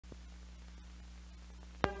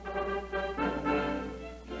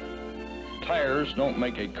Tires don't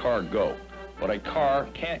make a car go, but a car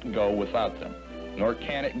can't go without them, nor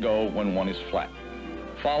can it go when one is flat.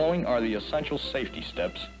 Following are the essential safety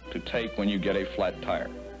steps to take when you get a flat tire.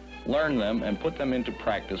 Learn them and put them into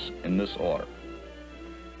practice in this order.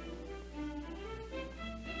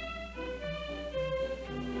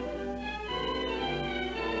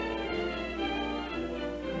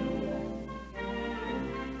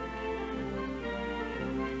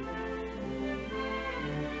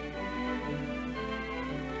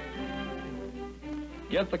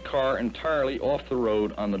 Get the car entirely off the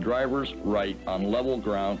road on the driver's right on level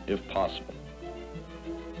ground if possible.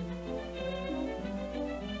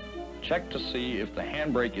 Check to see if the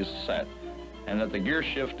handbrake is set and that the gear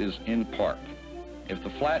shift is in park. If the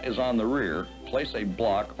flat is on the rear, place a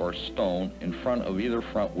block or stone in front of either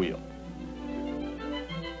front wheel.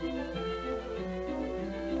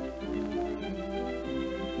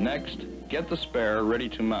 Next, get the spare ready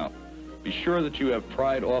to mount. Be sure that you have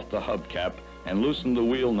pried off the hubcap and loosen the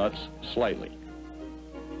wheel nuts slightly.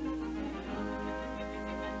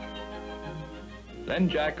 Then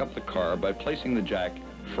jack up the car by placing the jack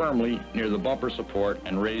firmly near the bumper support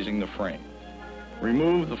and raising the frame.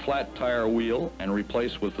 Remove the flat tire wheel and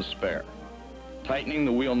replace with the spare, tightening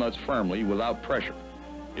the wheel nuts firmly without pressure.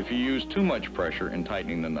 If you use too much pressure in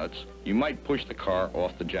tightening the nuts, you might push the car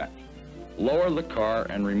off the jack. Lower the car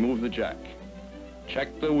and remove the jack.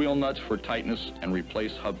 Check the wheel nuts for tightness and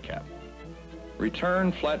replace hubcap.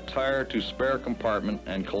 Return flat tire to spare compartment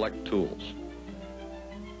and collect tools.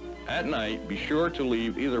 At night, be sure to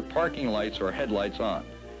leave either parking lights or headlights on.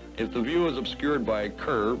 If the view is obscured by a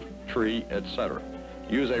curve, tree, etc.,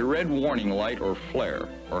 use a red warning light or flare,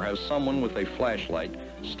 or have someone with a flashlight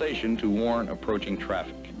stationed to warn approaching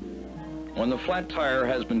traffic. When the flat tire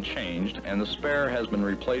has been changed and the spare has been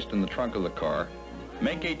replaced in the trunk of the car,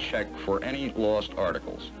 make a check for any lost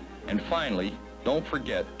articles. And finally, don't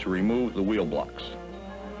forget to remove the wheel blocks.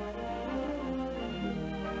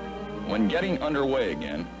 When getting underway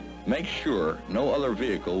again, make sure no other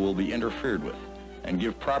vehicle will be interfered with, and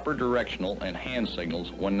give proper directional and hand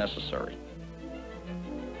signals when necessary.